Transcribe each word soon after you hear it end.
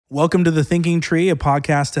Welcome to The Thinking Tree, a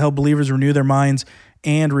podcast to help believers renew their minds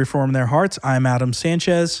and reform their hearts. I'm Adam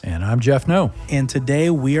Sanchez. And I'm Jeff No. And today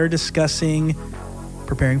we are discussing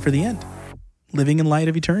preparing for the end, living in light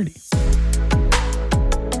of eternity.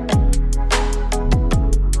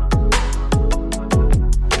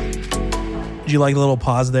 Did you like the little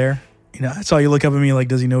pause there? You know, I saw you look up at me like,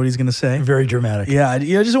 does he know what he's going to say? Very dramatic. Yeah, I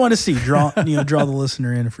just want to see, draw the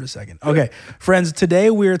listener in for a second. Okay, friends, today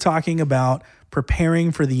we're talking about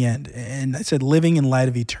preparing for the end. And I said living in light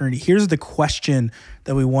of eternity. Here's the question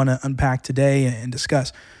that we want to unpack today and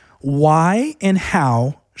discuss. Why and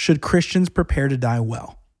how should Christians prepare to die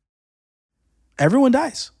well? Everyone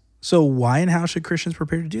dies. So why and how should Christians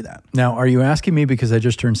prepare to do that? Now, are you asking me because I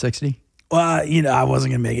just turned 60? Well, I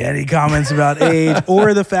wasn't going to make any comments about age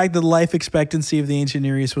or the fact that the life expectancy of the ancient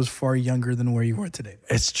Near East was far younger than where you are today.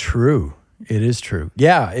 It's true. It is true.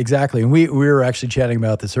 Yeah, exactly. And we were actually chatting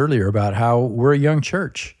about this earlier about how we're a young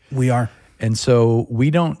church. We are. And so we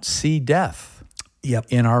don't see death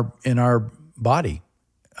in our body.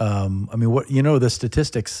 The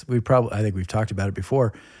statistics, I think we've talked about it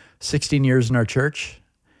before. 16 years in our church,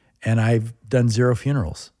 and I've done 0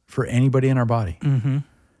 funerals for anybody in our body. Mm-hmm.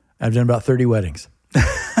 I've done about 30 weddings.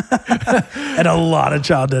 And a lot of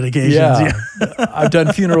child dedications. Yeah. I've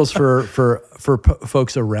done funerals for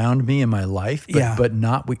folks around me in my life, but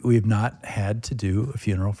we have not had to do a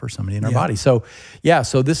funeral for somebody in our body. So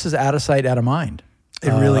this is out of sight, out of mind.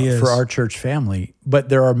 It really is. For our church family. But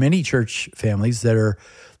there are many church families that are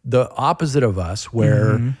the opposite of us,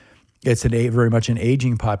 where it's very much an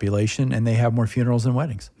aging population, and they have more funerals than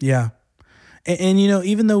weddings. Yeah. And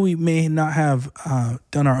even though we may not have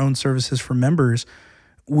done our own services for members,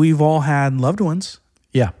 we've all had loved ones,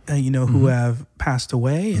 who have passed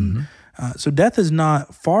away. And so death is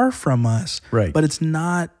not far from us, right? But it's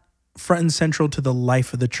not front and central to the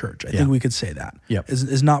life of the church. I think we could say that. Yep.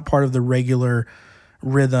 Is not part of the regular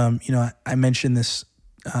rhythm. I mentioned this.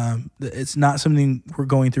 It's not something we're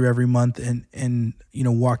going through every month and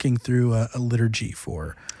walking through a liturgy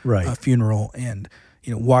for a funeral and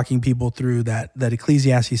walking people through that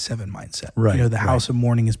Ecclesiastes 7 mindset. Right. The house of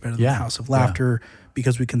mourning is better than the house of laughter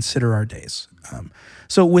because we consider our days.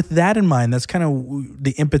 So with that in mind, that's kind of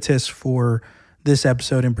the impetus for this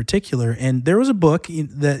episode in particular. And there was a book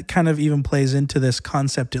that kind of even plays into this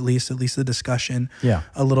concept, at least the discussion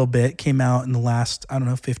a little bit, came out in the last,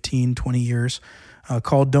 15, 20 years,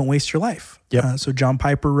 called Don't Waste Your Life. Yep. So John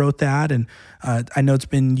Piper wrote that, and I know it's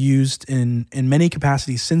been used in many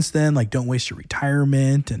capacities since then, like Don't Waste Your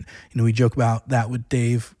Retirement. And, we joke about that with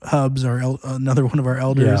Dave Hubbs, another one of our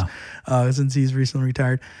elders, since he's recently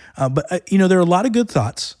retired. But there are a lot of good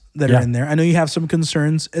thoughts that are in there. I know you have some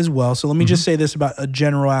concerns as well. So let me just say this about a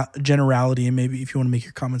generality, and maybe if you want to make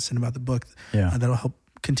your comments in about the book, that'll help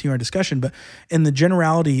continue our discussion. But in the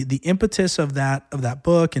generality, the impetus of that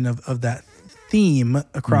book and of that theme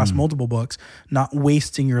across multiple books, not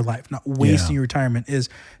wasting your life, not wasting your retirement, is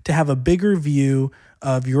to have a bigger view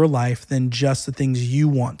of your life than just the things you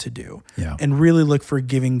want to do, and really look for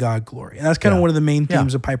giving God glory. And that's kind of one of the main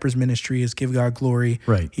themes of Piper's ministry is give God glory.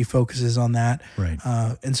 Right. He focuses on that. Right.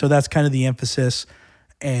 And so that's kind of the emphasis.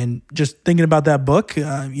 And just thinking about that book,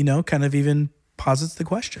 kind of even posits the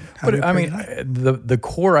question. The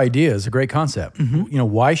core idea is a great concept.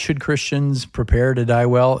 Why should Christians prepare to die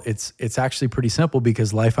well? It's actually pretty simple,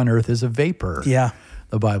 because life on earth is a vapor. Yeah.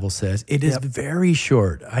 The Bible says it is very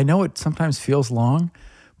short. I know it sometimes feels long,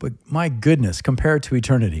 but my goodness, compared to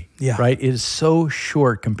eternity, right? It is so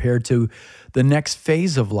short compared to the next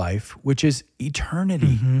phase of life, which is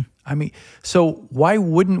eternity. So why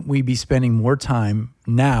wouldn't we be spending more time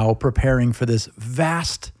now preparing for this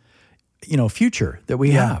vast future that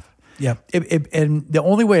we have? Yeah. And the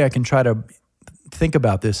only way I can try to think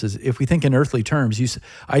about this is if we think in earthly terms.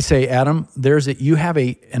 I say, Adam, you have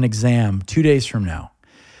an exam 2 days from now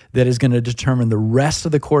that is going to determine the rest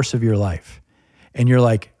of the course of your life. And you're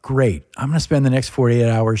like, great, I'm going to spend the next 48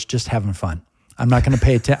 hours just having fun. I'm not going to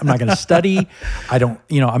pay attention. I'm not going to study. I don't,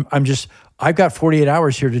 I've got 48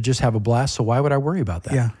 hours here to just have a blast. So why would I worry about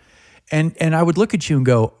that? Yeah. And I would look at you and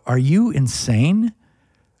go, are you insane?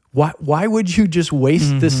 Why would you just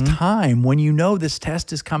waste this time when you know this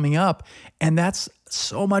test is coming up? And that's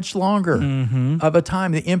so much longer of a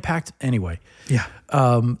time, the impact anyway. Yeah.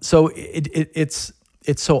 So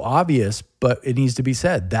it's so obvious, but it needs to be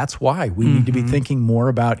said. That's why we need to be thinking more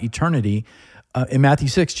about eternity. In Matthew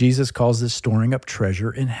 6, Jesus calls this storing up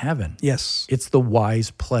treasure in heaven. Yes. It's the wise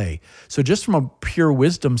play. So just from a pure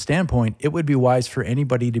wisdom standpoint, it would be wise for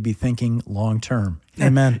anybody to be thinking long-term.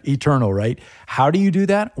 Amen. Eternal, right? How do you do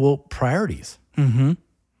that? Well, priorities.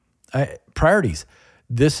 Priorities.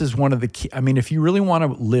 this is one of the key. I mean, if you really want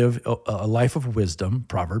to live a life of wisdom,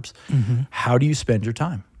 Proverbs, how do you spend your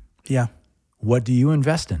time? Yeah. What do you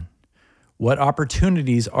invest in? What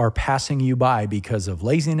opportunities are passing you by because of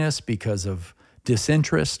laziness, because of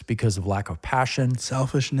disinterest, because of lack of passion?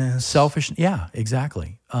 Selfishness. Yeah,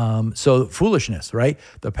 exactly. So foolishness, right?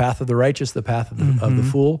 The path of the righteous, the path of the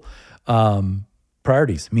fool.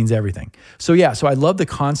 Priorities means everything. So yeah, so I love the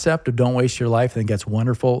concept of don't waste your life. I think that's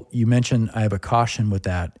wonderful. You mentioned I have a caution with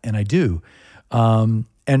that, and I do. And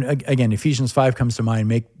again, Ephesians 5 comes to mind,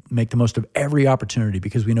 make the most of every opportunity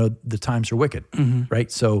because we know the times are wicked,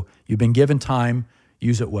 right? So you've been given time,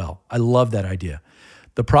 use it well. I love that idea.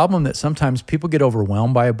 The problem that sometimes people get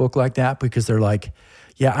overwhelmed by a book like that because they're like,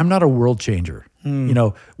 yeah, I'm not a world changer. You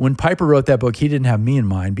know, when Piper wrote that book, he didn't have me in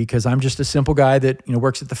mind because I'm just a simple guy that,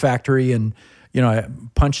 works at the factory and, I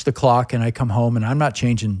punch the clock and I come home and I'm not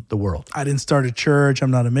changing the world. I didn't start a church. I'm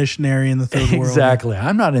not a missionary in the third world. Exactly.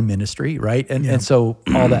 I'm not in ministry, right? And so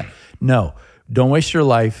all that. No, don't waste your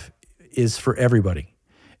life is for everybody.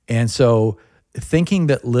 And so thinking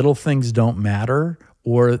that little things don't matter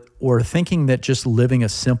or thinking that just living a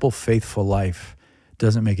simple, faithful life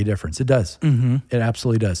doesn't make a difference. It does. It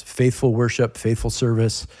absolutely does. Faithful worship, faithful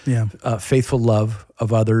service, faithful love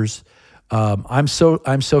of others. I'm so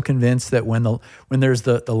convinced that when there's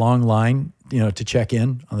the long line, to check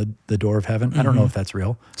in on the door of heaven. I don't know if that's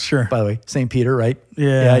real. Sure. By the way, St. Peter, right?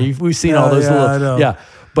 Yeah. We've seen all those little. I know. Yeah.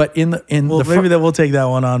 But maybe that we'll take that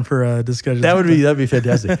one on for a discussion. That'd be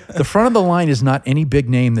fantastic. The front of the line is not any big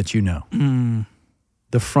name that you know.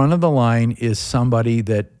 The front of the line is somebody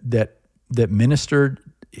that ministered,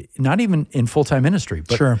 not even in full-time ministry,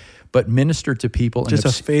 but ministered to people. Just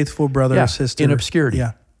a faithful brother or sister. In obscurity.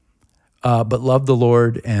 Yeah. But loved the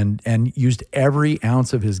Lord and used every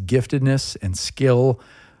ounce of his giftedness and skill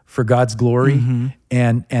for God's glory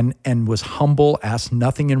and was humble, asked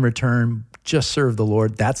nothing in return, just served the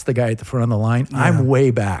Lord. That's the guy at the front of the line. Yeah. I'm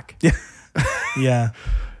way back. Yeah.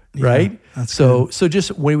 Right? That's so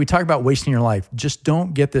just when we talk about wasting your life, just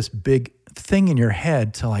don't get this big thing in your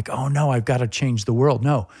head to like, oh no, I've got to change the world.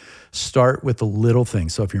 No, start with the little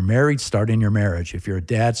things. So if you're married, start in your marriage. If you're a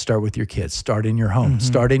dad, start with your kids. Start in your home.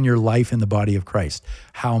 Start in your life in the body of Christ.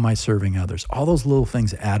 How am I serving others? All those little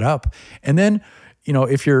things add up. And then,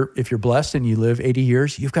 if you're blessed and you live 80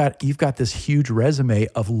 years, you've got this huge resume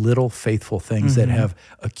of little faithful things that have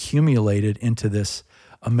accumulated into this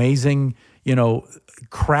amazing,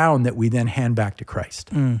 crown that we then hand back to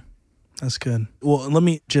Christ. That's good. Well, let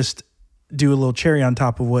me just do a little cherry on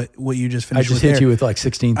top of what you just finished with. I just hit you with like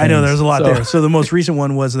 16 things. I know there's a lot there. So the most recent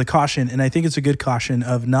one was the caution, and I think it's a good caution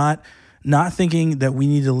of not thinking that we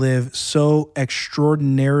need to live so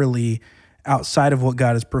extraordinarily outside of what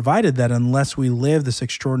God has provided that unless we live this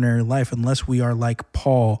extraordinary life, unless we are like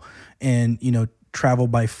Paul and, travel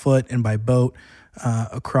by foot and by boat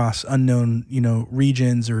across unknown,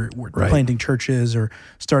 regions, or we're planting churches or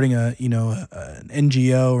starting an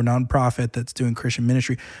NGO or nonprofit that's doing Christian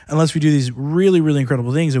ministry, unless we do these really, really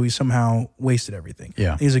incredible things that we somehow wasted everything.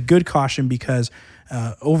 Yeah. It's a good caution because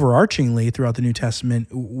overarchingly throughout the New Testament,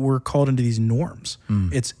 we're called into these norms.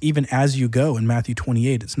 It's even as you go in Matthew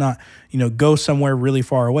 28. It's not, go somewhere really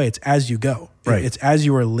far away. It's as you go. Right. It's as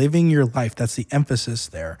you are living your life. That's the emphasis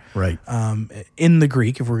there. Right. In the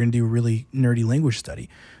Greek, if we're going to do a really nerdy language study.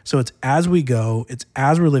 So it's as we go, it's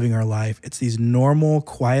as we're living our life. It's these normal,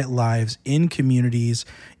 quiet lives in communities,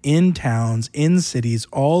 in towns, in cities,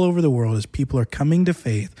 all over the world as people are coming to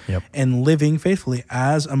faith and living faithfully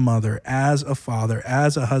as a mother, as a father,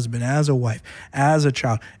 as a husband, as a wife, as a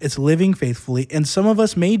child. It's living faithfully. And some of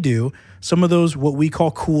us may do some of those, what we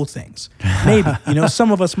call cool things. Maybe,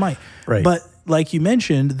 some of us might. Right. But like you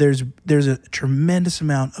mentioned, there's a tremendous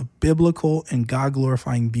amount of biblical and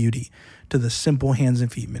God-glorifying beauty to the simple hands and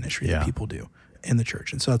feet ministry that people do in the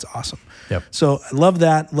church. And so that's awesome. Yep. So I love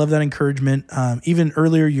that encouragement. Even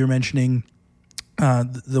earlier you were mentioning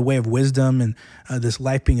the way of wisdom and this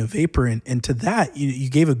life being a vapor. And to that, you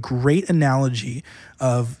gave a great analogy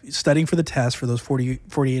of studying for the test for those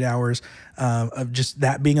 48 hours of just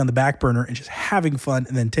that being on the back burner and just having fun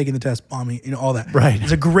and then taking the test, bombing, all that. Right.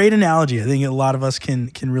 It's a great analogy. I think a lot of us can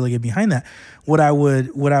really get behind that. What I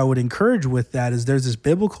would encourage with that is there's this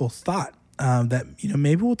biblical thought that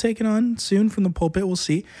maybe we'll take it on soon from the pulpit. We'll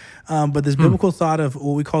see. But this biblical thought of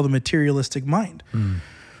what we call the materialistic mind,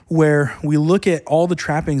 where we look at all the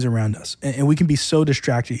trappings around us and we can be so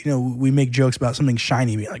distracted. You know, we make jokes about something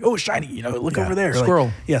shiny, being like, oh, shiny, you know, look over there. Squirrel.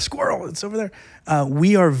 Like, yeah, squirrel, it's over there.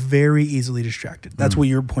 We are very easily distracted. That's what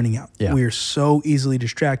you're pointing out. Yeah. We are so easily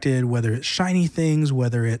distracted, whether it's shiny things,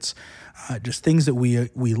 whether it's just things that we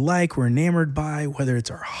like, we're enamored by, whether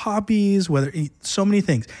it's our hobbies, so many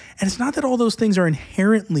things. And it's not that all those things are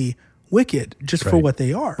inherently wicked just for what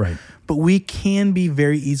they are. Right. But we can be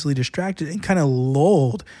very easily distracted and kind of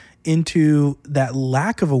lulled into that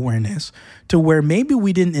lack of awareness to where maybe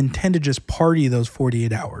we didn't intend to just party those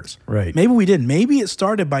 48 hours. Right. Maybe we didn't. Maybe it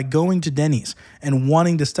started by going to Denny's and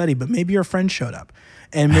wanting to study, but maybe our friend showed up.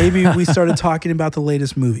 And maybe we started talking about the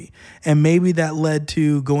latest movie. And maybe that led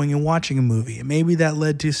to going and watching a movie. And maybe that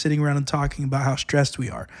led to sitting around and talking about how stressed we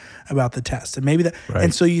are about the test. And maybe that,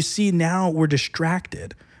 and so you see now we're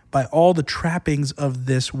distracted by all the trappings of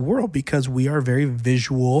this world because we are very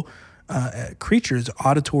visual creatures,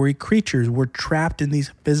 auditory creatures. We're trapped in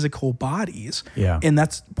these physical bodies. Yeah. And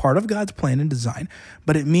that's part of God's plan and design.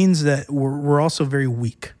 But it means that we're also very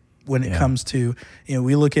weak when it comes to, you know,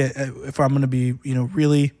 we look at, if I'm going to be, you know,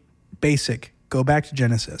 really basic, go back to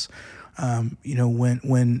Genesis. You know,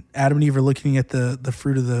 when Adam and Eve are looking at the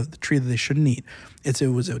fruit of the tree that they shouldn't eat, it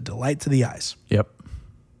was a delight to the eyes. Yep.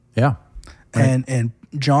 Yeah. Right. And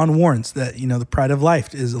John warns that, you know, the pride of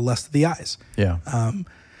life is the lust of the eyes. Yeah.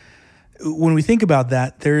 When we think about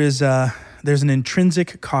that, there's an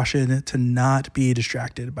intrinsic caution to not be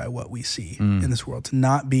distracted by what we see in this world, to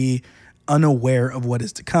not be unaware of what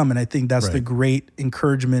is to come. And I think that's the great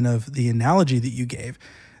encouragement of the analogy that you gave.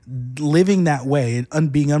 Living that way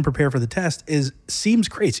and being unprepared for the test seems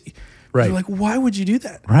crazy. Right. You're like, why would you do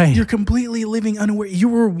that? Right. You're completely living unaware. You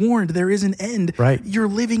were warned there is an end. Right. You're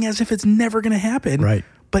living as if it's never going to happen. Right.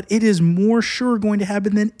 But it is more sure going to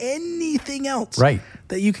happen than anything else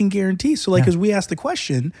that you can guarantee. So like, as we ask the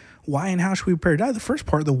question, why and how should we prepare to die? The first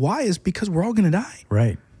part, the why, is because we're all going to die.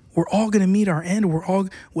 Right. We're all going to meet our end. We're all,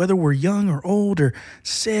 whether we're young or old or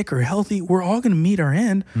sick or healthy, we're all going to meet our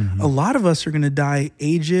end. A lot of us are going to die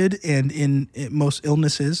aged, and in most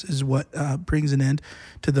illnesses is what brings an end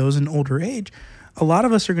to those in older age. A lot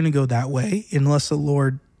of us are going to go that way unless the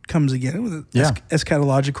Lord comes again with an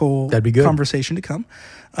eschatological conversation to come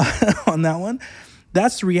on that one.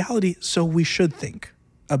 That's the reality. So we should think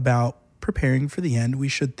about preparing for the end. We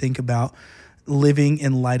should think about living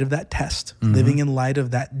in light of that test, living in light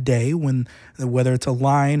of that day when, whether it's a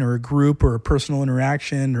line or a group or a personal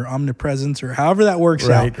interaction or omnipresence or however that works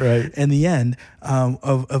out in the end,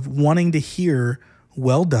 of wanting to hear,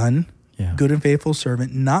 well done, good and faithful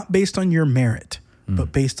servant, not based on your merit,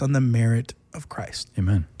 but based on the merit of Christ.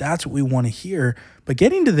 Amen. That's what we want to hear. But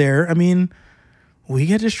getting to there, I mean, we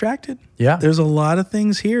get distracted. Yeah. There's a lot of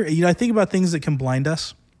things here. You know, I think about things that can blind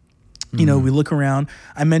us. You know, we look around.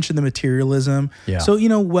 I mentioned the materialism. Yeah. So, you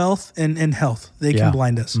know, wealth and health, they can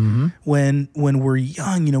blind us. When we're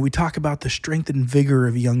young, you know, we talk about the strength and vigor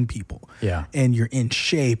of young people. Yeah. And you're in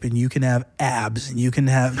shape and you can have abs and you can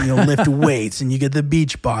have, you know, lift weights and you get the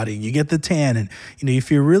beach body, you get the tan, and, you know, you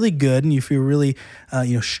feel really good and you feel really,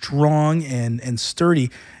 you know, strong and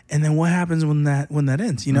sturdy. And then what happens when that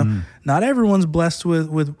ends? You know, not everyone's blessed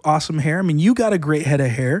with awesome hair. I mean, you got a great head of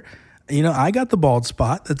hair. You know, I got the bald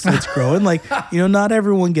spot that's growing. Like, you know, not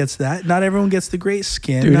everyone gets that. Not everyone gets the great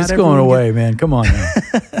skin. Dude, it's going away, man. Come on, man.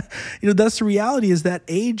 You know, that's the reality, is that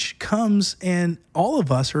age comes and all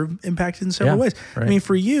of us are impacted in several ways. Right. I mean,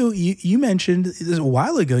 for you mentioned this a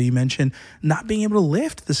while ago, you mentioned not being able to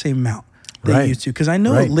lift the same amount that you used to. Because I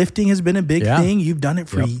know lifting has been a big thing. You've done it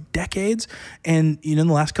for decades. And, you know, in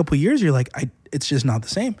the last couple of years, you're like, it's just not the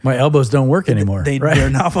same. My elbows don't work anymore. They're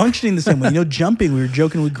not functioning the same way. You know, jumping, we were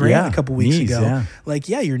joking with Grant a couple weeks ago. Like,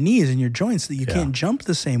 your knees and your joints, that you can't jump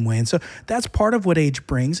the same way. And so that's part of what age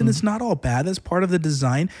brings. And it's not all bad. That's part of the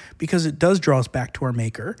design, because it does draw us back to our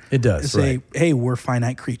maker. It does. To say, hey, we're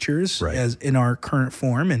finite creatures as in our current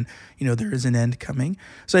form. And, you know, there is an end coming.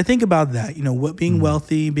 So I think about that, you know, what being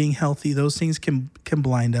wealthy, being healthy, those things can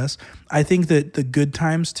blind us. I think that the good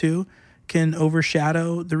times too can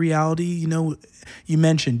overshadow the reality. You know, you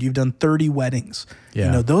mentioned you've done 30 weddings. You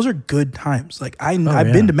know, those are good times. Like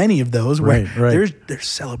I've been to many of those where there's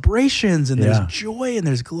celebrations and there's joy and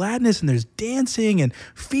there's gladness and there's dancing and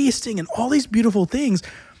feasting and all these beautiful things.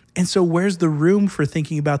 And so where's the room for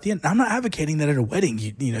thinking about the end? I'm not advocating that at a wedding,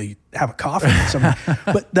 you have a coffin or something,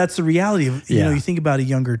 but that's the reality of, you know, you think about a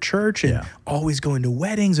younger church and always going to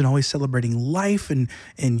weddings and always celebrating life and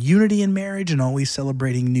unity in marriage and always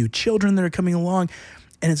celebrating new children that are coming along.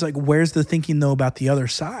 And it's like, where's the thinking though about the other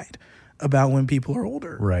side? about when people are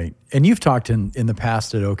older. Right. And you've talked in the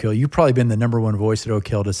past at Oak Hill. You've probably been the number one voice at Oak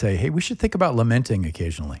Hill to say, hey, we should think about lamenting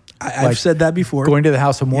occasionally. I've said that before. Going to the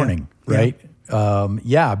house of mourning, right?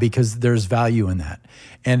 Because there's value in that.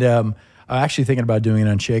 And I'm actually thinking about doing an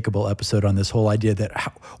Unshakable episode on this whole idea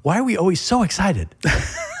that why are we always so excited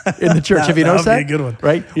in the church? Have you noticed that? That would be a good one.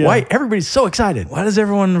 Right? Yeah. Why everybody's so excited? Why does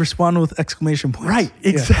everyone respond with exclamation points? Right.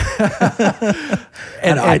 Exactly.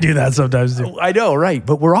 And I do that sometimes too. I know, right?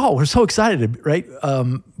 But we're so excited, right?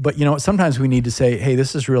 But you know, sometimes we need to say, "Hey,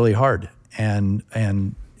 this is really hard, and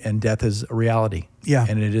death is a reality,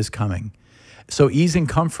 and it is coming." So, ease and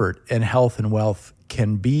comfort and health and wealth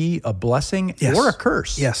can be a blessing or a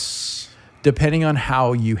curse, depending on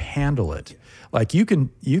how you handle it. Like you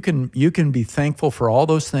can be thankful for all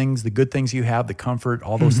those things, the good things you have, the comfort,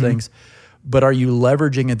 all those things. But are you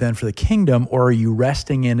leveraging it then for the kingdom, or are you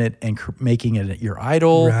resting in it and making it your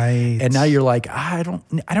idol? Right. And now you're like, I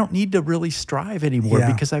don't need to really strive anymore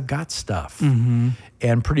because I've got stuff.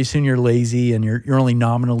 And pretty soon you're lazy and you're only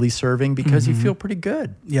nominally serving because you feel pretty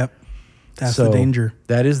good. Yep. That's the danger.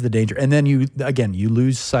 That is the danger. And then you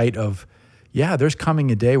lose sight of, there's coming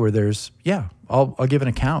a day where I'll give an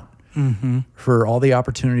account for all the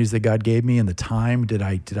opportunities that God gave me and the time. Did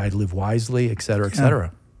I live wisely, et cetera, et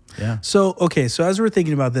cetera. Yeah. So as we're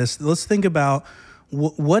thinking about this, let's think about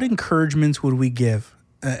what encouragements would we give,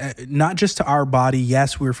 not just to our body.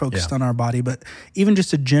 Yes, we're focused on our body, but even just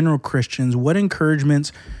to general Christians. What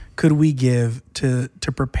encouragements could we give to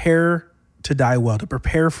prepare to die well, to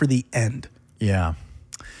prepare for the end? Yeah.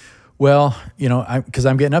 Well, because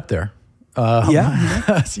I'm getting up there. So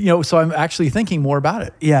I'm actually thinking more about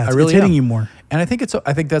it. Yeah, I really it's hitting am. you more, and I think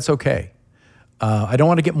that's okay. I don't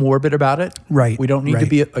want to get morbid about it. Right. We don't need to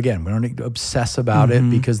be, we don't need to obsess about it,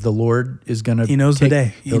 because the Lord is going to. He knows the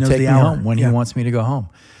day. He'll take me home when He wants me to go home.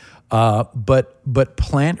 But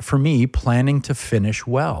planning to finish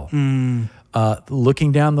well.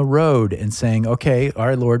 Looking down the road and saying, okay, all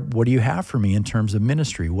right, Lord, what do you have for me in terms of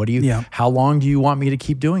ministry? How long do you want me to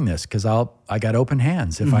keep doing this? Because I got open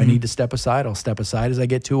hands. If I need to step aside, I'll step aside as I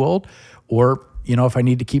get too old. Or, if I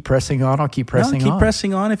need to keep pressing on, I'll keep pressing on. Keep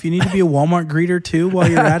pressing on. If you need to be a Walmart greeter too while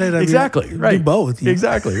you're at it. Exactly. Right. Do both.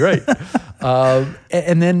 Exactly. Right.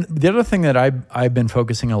 And then the other thing that I've been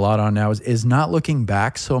focusing a lot on now is not looking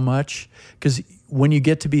back so much, because when you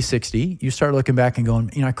get to be 60, you start looking back and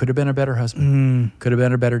going, I could have been a better husband, could have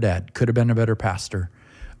been a better dad, could have been a better pastor.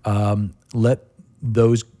 Let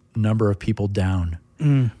those number of people down.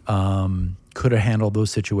 Could have handled those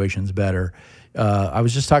situations better. I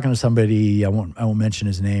was just talking to somebody, I won't mention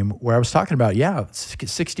his name, where I was talking about,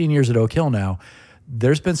 16 years at Oak Hill now,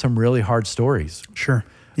 there's been some really hard stories. Sure.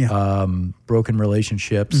 Yeah. Broken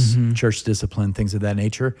relationships, church discipline, things of that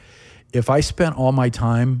nature. If I spent all my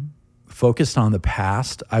time focused on the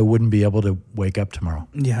past, I wouldn't be able to wake up tomorrow.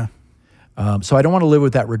 Yeah. So I don't want to live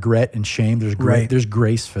with that regret and shame. There's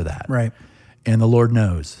grace for that. Right. And the Lord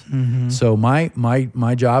knows. So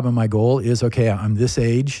my job and my goal is, okay, I'm this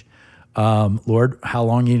age. Lord, how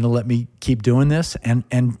long are you going to let me keep doing this? And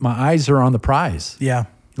my eyes are on the prize. Yeah.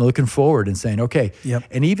 Looking forward and saying, okay. Yep.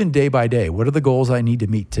 And even day by day, what are the goals I need to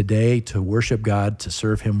meet today to worship God, to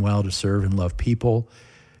serve Him well, to serve and love people?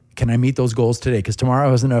 Can I meet those goals today? Because tomorrow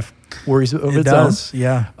has enough worries of its own.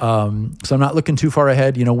 Yeah. So I'm not looking too far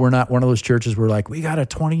ahead. We're not one of those churches where like, we got a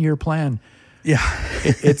 20-year plan. Yeah.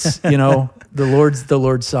 It's, the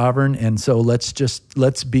Lord's sovereign. And so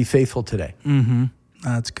let's be faithful today.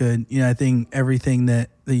 That's good. I think everything that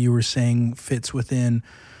you were saying fits within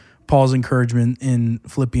Paul's encouragement in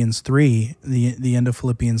Philippians 3. The end of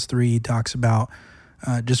Philippians 3, he talks about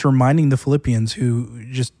just reminding the Philippians who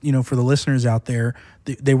just, for the listeners out there,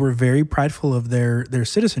 they were very prideful of their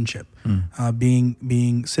citizenship.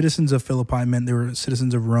 Being citizens of Philippi meant they were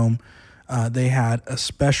citizens of Rome. They had a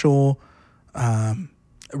special,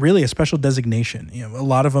 really a special designation. A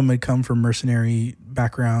lot of them had come from mercenary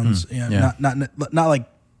backgrounds. Not like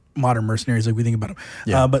modern mercenaries like we think about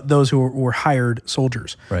them, but those who were hired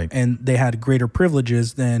soldiers, right? And they had greater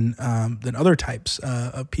privileges than other types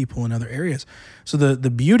of people in other areas. So the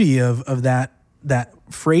beauty of that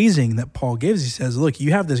phrasing that Paul gives, he says, look,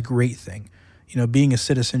 you have this great thing, being a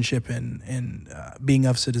citizenship and being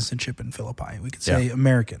of citizenship in Philippi. We could say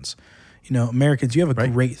Americans. Americans, you have a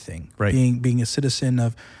great thing, right? Being a citizen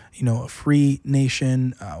of, a free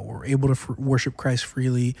nation. We're able to worship Christ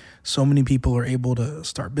freely. So many people are able to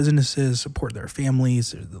start businesses, support their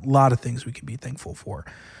families. There's a lot of things we can be thankful for.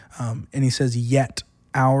 And he says, yet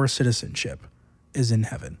our citizenship is in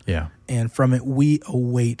heaven. Yeah. And from it, we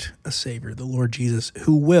await a Savior, the Lord Jesus,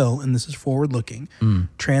 who will, and this is forward looking,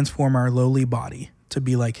 transform our lowly body to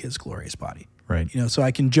be like His glorious body. Right. You know, so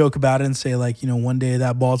I can joke about it and say like, you know, one day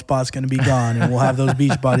that bald spot's going to be gone and we'll have those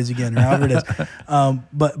beach bodies again, or however it is.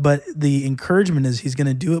 But the encouragement is he's going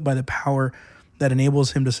to do it by the power that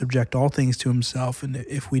enables him to subject all things to himself. And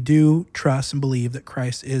if we do trust and believe that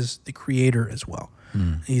Christ is the creator as well,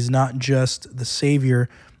 he's not just the savior,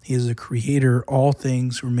 he is the creator. All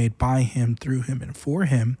things were made by him, through him, and for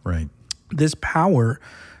him. Right. This power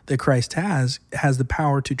that Christ has the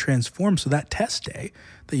power to transform. So that test day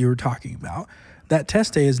that you were talking about, that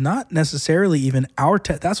test day is not necessarily even our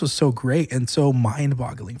test. That's what's so great and so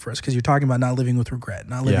mind-boggling for us, because you're talking about not living with regret,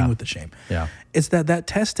 not living with the shame. Yeah. It's that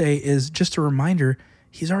test day is just a reminder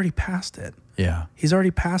he's already passed it. Yeah. He's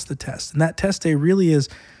already passed the test. And that test day really is,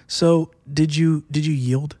 so did you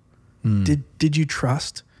yield? Did you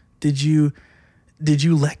trust? Did you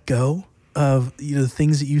let go of, you know, the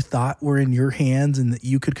things that you thought were in your hands and that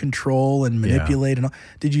you could control and manipulate and all?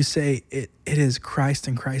 Did you say it is Christ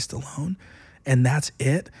and Christ alone, and that's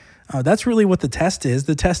it? That's really what the test is.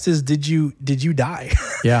 The test is, did you die?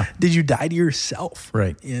 Yeah. Did you die to yourself?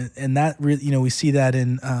 Right. And that really, you know, we see that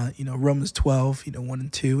in Romans 12, 1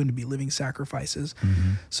 and 2, and to be living sacrifices.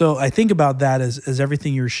 So I think about that as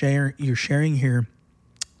everything you're sharing here.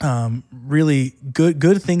 Really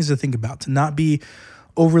good things to think about, to not be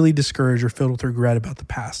overly discouraged or filled with regret about the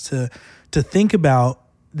past, to think about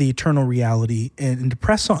the eternal reality and to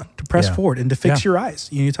press on, to press forward, and to fix your eyes.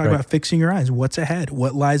 You talk about fixing your eyes. What's ahead?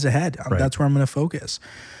 What lies ahead? That's where I'm going to focus.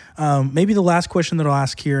 Maybe the last question that I'll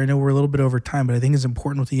ask here, I know we're a little bit over time, but I think it's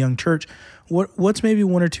important with the young church. What's maybe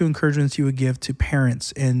one or two encouragements you would give to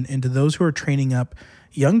parents and to those who are training up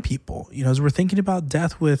young people, as we're thinking about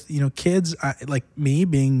death with, kids, like me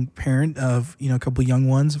being parent of, a couple of young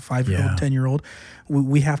ones, a 5-year-old, 10-year-old,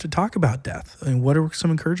 we have to talk about death. And what are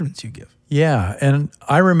some encouragements you give? Yeah. And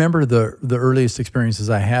I remember the earliest experiences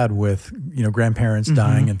I had with, grandparents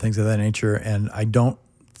dying and things of that nature. And I don't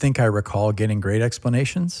think I recall getting great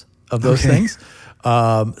explanations of those things.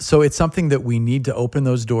 So it's something that we need to open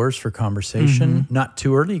those doors for conversation, not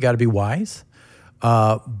too early. You got to be wise,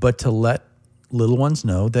 but to let little ones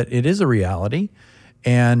know that it is a reality,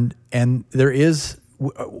 and there is,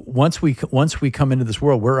 once we come into this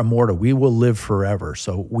world, we're immortal. We will live forever.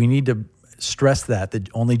 So we need to stress that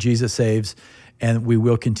only Jesus saves, and we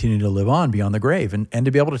will continue to live on beyond the grave, and to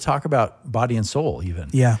be able to talk about body and soul even.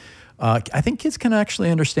 Yeah. I think kids can actually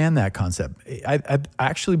understand that concept. I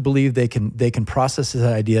actually believe they can process this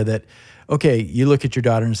idea that, okay, you look at your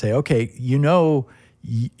daughter and say, okay,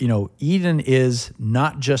 Eden is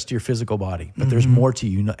not just your physical body, but there's more to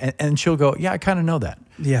you. And she'll go, yeah, I kind of know that.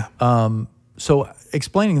 Yeah. So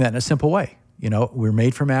explaining that in a simple way, we're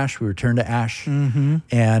made from ash, we return to ash,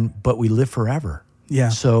 but we live forever. Yeah.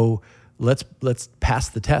 So let's pass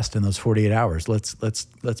the test in those 48 hours.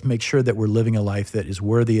 Let's make sure that we're living a life that is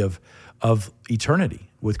worthy of eternity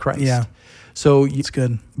with Christ. Yeah. So it's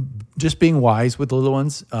good. Just being wise with the little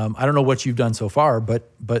ones. I don't know what you've done so far,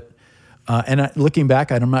 but looking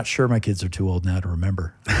back, I'm not sure my kids are too old now to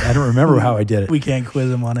remember. I don't remember how I did it. We can't quiz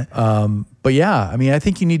them on it. But yeah, I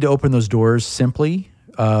think you need to open those doors simply,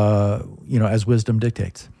 as wisdom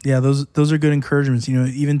dictates. Yeah, those are good encouragements.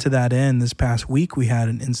 Even to that end, this past week we had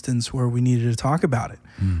an instance where we needed to talk about it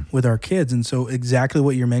with our kids. And so exactly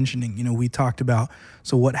what you're mentioning, we talked about,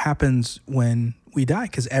 so what happens when we die,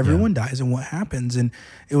 because everyone dies, and what happens. And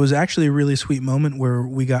it was actually a really sweet moment where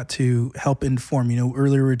we got to help inform.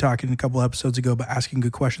 Earlier we were talking a couple episodes ago about asking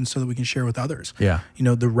good questions so that we can share with others. Yeah.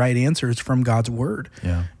 The right answers from God's word.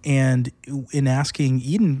 Yeah. And in asking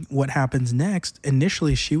Eden what happens next,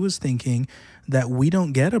 initially she was thinking that we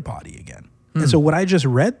don't get a body again. And so what I just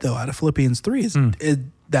read, though, out of Philippians 3 is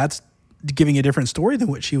that's giving a different story than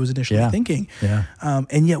what she was initially thinking. Yeah.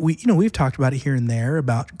 And yet we've talked about it here and there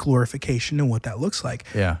about glorification and what that looks like.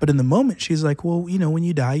 Yeah. But in the moment, she's like, well, when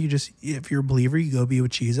you die, if you're a believer, you go be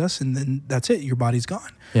with Jesus, and then that's it. Your body's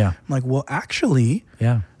gone. Yeah. I'm like, well, actually,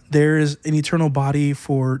 there's an eternal body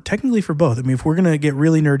technically for both. If we're going to get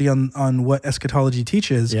really nerdy on what eschatology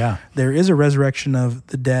teaches, there is a resurrection of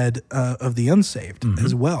the dead, of the unsaved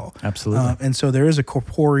as well. Absolutely. And so there is a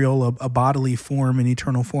corporeal, a bodily form, an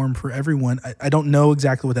eternal form for everyone. I don't know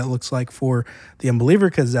exactly what that looks like for the unbeliever,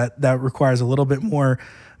 because that requires a little bit more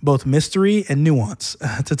both mystery and nuance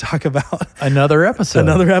to talk about. Another episode.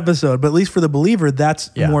 But at least for the believer, that's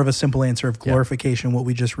more of a simple answer of glorification, what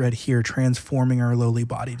we just read here, transforming our lowly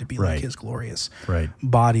body to be like his glorious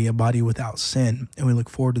body, a body without sin. And we look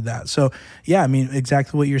forward to that. So,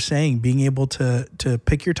 exactly what you're saying, being able to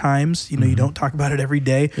pick your times. You don't talk about it every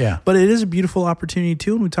day, but it is a beautiful opportunity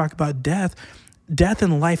too. When we talk about death, death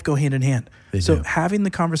and life go hand in hand. So do. having the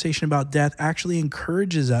conversation about death actually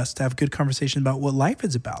encourages us to have good conversation about what life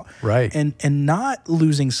is about. Right. And not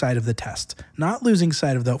losing sight of the test, not losing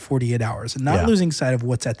sight of the 48 hours, and not losing sight of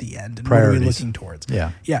what's at the end and Priorities. what are we looking towards.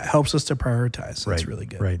 Yeah. Yeah, it helps us to prioritize. So that's really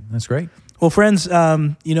good. Right. That's great. Well, friends,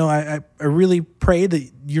 I really pray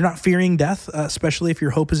that you're not fearing death, especially if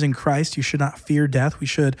your hope is in Christ. You should not fear death. We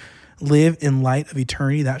should live in light of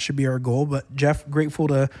eternity. That should be our goal. But Jeff, grateful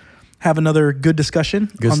to have another good discussion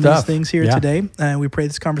on these things here today. And we pray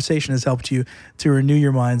this conversation has helped you to renew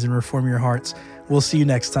your minds and reform your hearts. We'll see you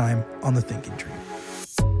next time on The Thinking Tree.